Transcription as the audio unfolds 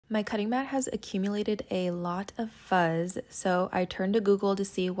My cutting mat has accumulated a lot of fuzz, so I turned to Google to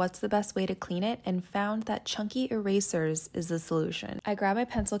see what's the best way to clean it and found that chunky erasers is the solution. I grabbed my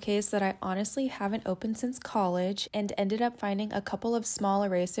pencil case that I honestly haven't opened since college and ended up finding a couple of small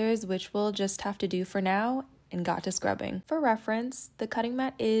erasers, which will just have to do for now, and got to scrubbing. For reference, the cutting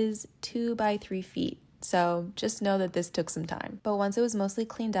mat is 2 by 3 feet. So just know that this took some time. But once it was mostly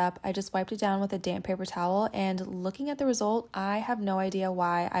cleaned up, I just wiped it down with a damp paper towel, and looking at the result, I have no idea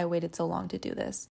why I waited so long to do this.